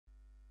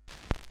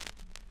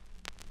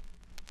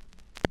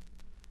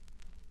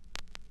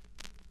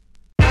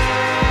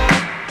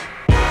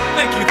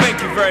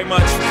you very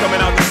much for coming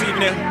out this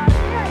evening.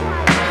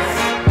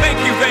 Thank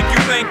you, thank you,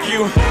 thank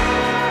you.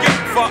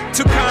 You're far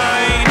too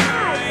kind.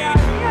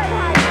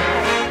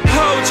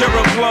 Hold your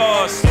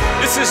applause.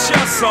 This is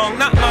your song,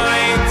 not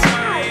mine.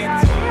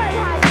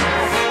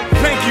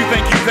 Thank you,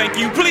 thank you, thank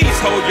you. Please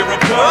hold your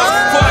applause.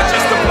 For I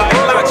just applied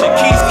logic,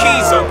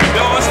 keys, open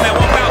doors. Now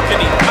a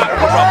balcony,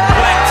 opera,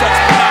 black touch,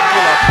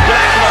 binocular,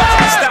 black love.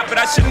 Stop it,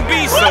 I shouldn't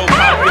be so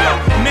popular.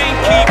 Name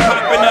keep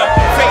popping up,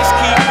 face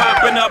keep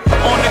popping up.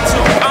 On the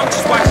tube, I'm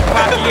just watching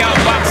Pacquiao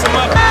box him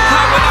up.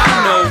 How would I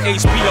know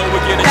HBO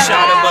would get a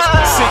shot of us?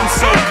 Sitting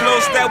so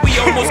close that we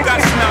almost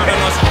got snot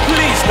on us.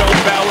 Please don't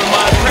bow in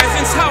my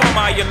presence. How am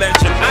I a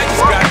legend? I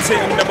just got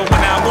 10 #1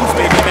 albums,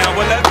 maybe now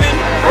 11.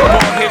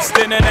 More hits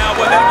than an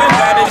hour 11.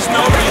 That is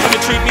no reason to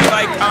treat me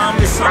like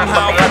I'm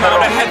somehow from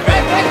out of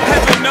heaven.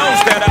 Heaven knows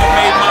that I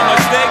made my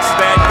mistakes.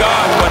 Thank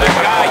God for the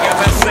guy as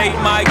I say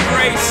my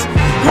grace.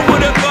 Who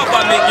would have thought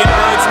by making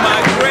birds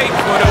migrate?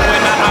 For the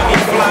winter I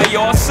will fly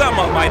all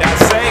summer, might I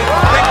say.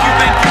 Thank you,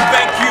 thank you,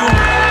 thank you.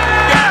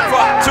 You're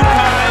far too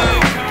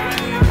kind.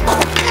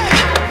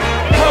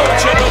 Hold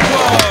your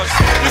applause.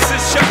 This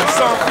is your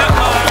song, not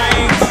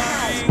mine.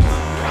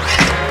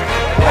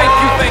 Thank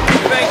you, thank you,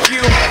 thank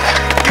you.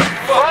 You're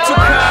far too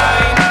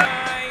kind.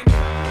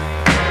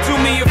 Do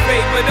me a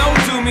favor, don't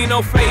do me no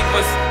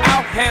favors.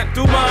 I'll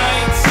handle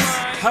mine.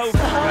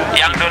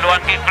 Yang duluan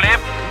kickflip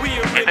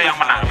itu yang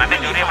menang. Nanti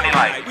juri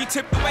menilai.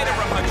 To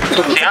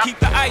keep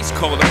the ice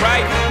colder,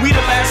 right? We the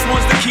last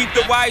ones to keep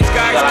the wise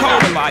guys cold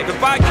alive. If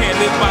I can't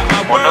live by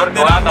my word,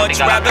 then I'd much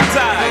rather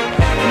die.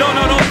 No,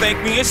 no, don't thank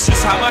me. It's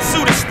just how my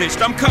suit is stitched.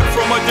 I'm cut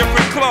from a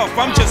different cloth.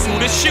 I'm just who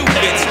the shoe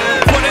fits.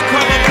 Put a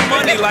color of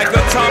money like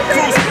a Tom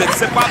Cruise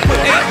blitz. If I put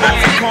 8 balls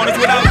in corners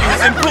without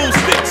using pool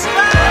sticks.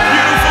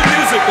 Beautiful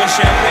music when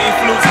champagne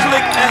flutes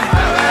click.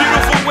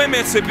 Beautiful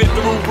women sipping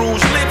through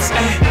rouge lips.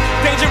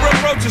 Danger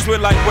approaches, we're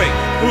like, wait,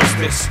 who's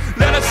this?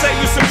 Let us say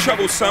you some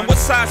trouble, son.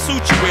 What size suit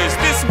you is?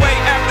 This way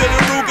after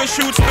the Ruger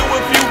shoots through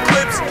a few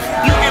clips.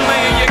 You can lay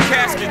in your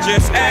casket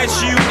just as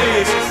you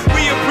is.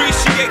 We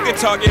appreciate the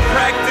target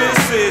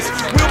practices.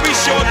 We'll be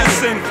sure to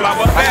send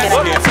flower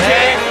baskets.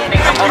 Yeah.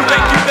 Thank you,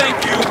 thank you,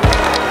 thank you.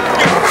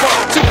 You're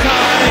far too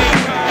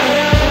kind.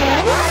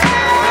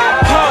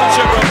 Hold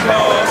your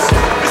applause.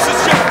 This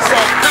is your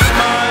song, not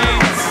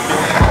mine.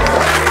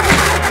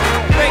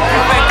 Thank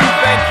you, thank you,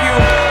 thank you.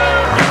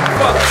 You're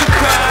far too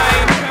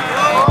kind.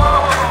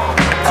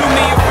 Do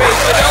me a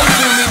favor, don't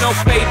do me no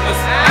favors.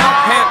 I'll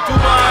handle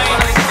mine.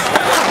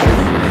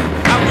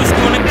 I was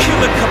gonna kill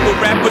a couple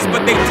rappers,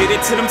 but they did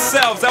it to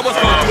themselves. I was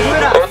gonna do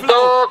it with the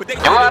flow, but they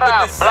did it with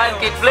Juara the blind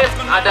kickflip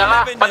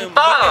adalah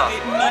pentol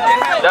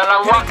dalam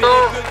waktu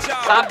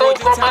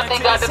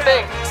 1,3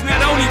 detik.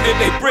 Not only did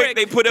they break,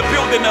 they put a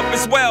building up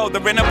as well. They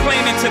ran a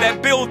plane into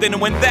that building,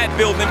 and when that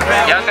building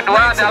fell, Yang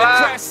kedua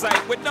adalah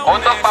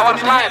untuk power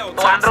slide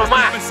tuan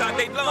rumah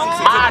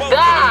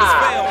Maman.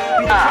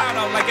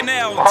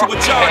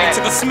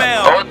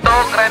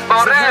 Untuk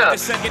rainbow rail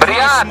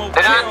Brian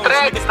dengan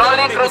trik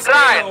nollie crook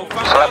ride,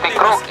 selebih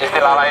crook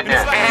istilah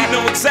lainnya.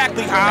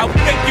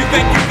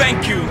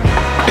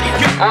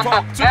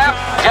 Untuk gap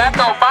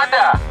jatuh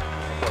pada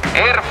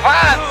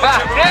Irfan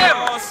Bahdim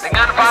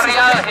dengan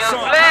varial heel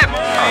flip.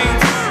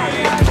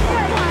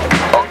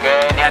 Oke,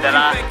 ini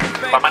adalah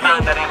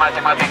pemenang dari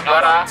masing-masing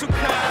juara.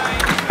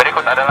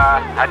 Berikut adalah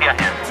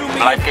hadiahnya.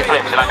 Blind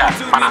kickflip, silakan.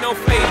 Mana?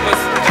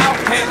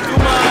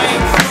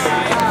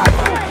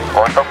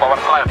 Untuk power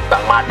slide,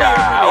 Bang Mada.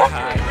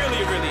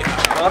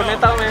 Power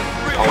metal, man.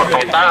 Power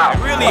metal.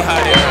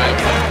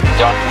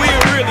 John.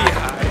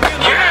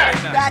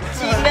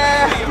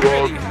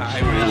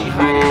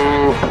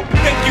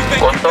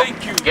 Untuk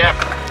gap.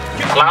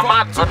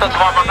 Selamat untuk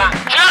semua pemenang.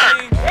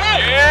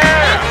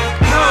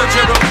 Hold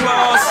your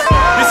applause.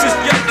 This is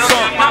your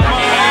song, not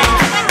mine.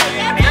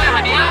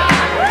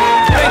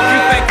 Thank you,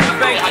 thank you,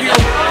 thank you.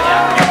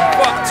 You're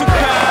far too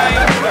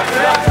kind.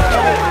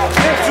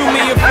 Do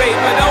me a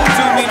favor, don't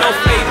do me no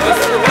favors.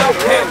 I'll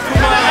handle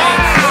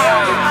mine.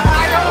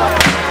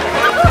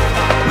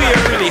 We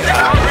are really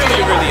high,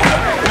 really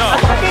high. No,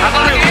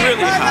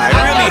 really high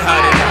tonight.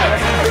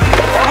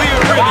 We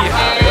are really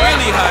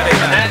high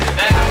tonight.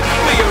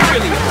 We are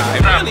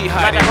really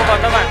high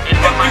tonight.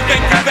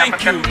 Thank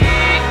you.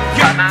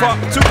 You're far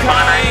too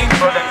kind.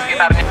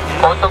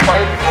 Hold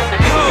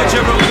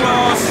your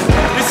applause.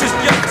 This is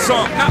your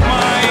song, not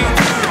mine.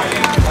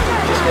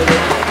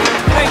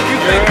 Thank you,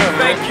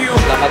 thank you.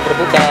 Selamat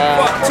berbuka.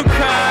 Far too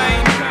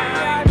kind.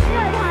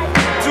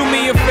 Do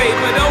me a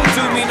favor, don't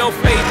do me no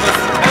favors.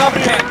 I'll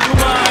handle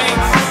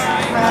mine.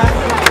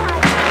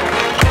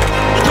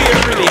 We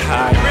are really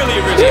high, really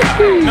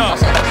high. No,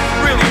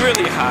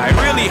 really high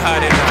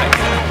tonight.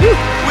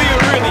 We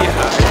are really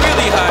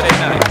high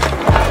tonight.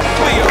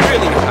 We are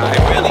really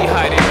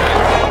high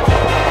tonight.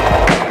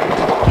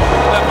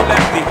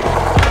 Lefty.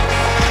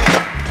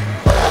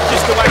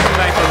 Just the white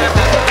knife on it.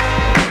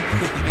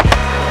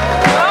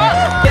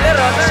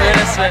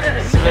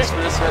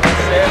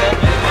 Sudah.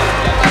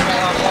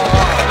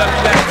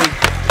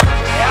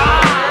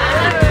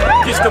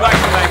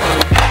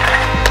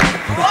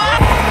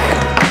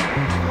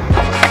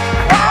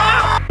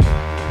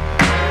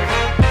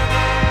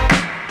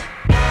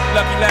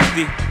 Lucky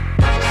lefty.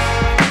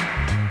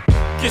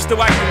 Kiss the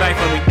wifey knife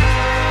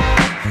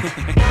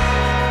for me.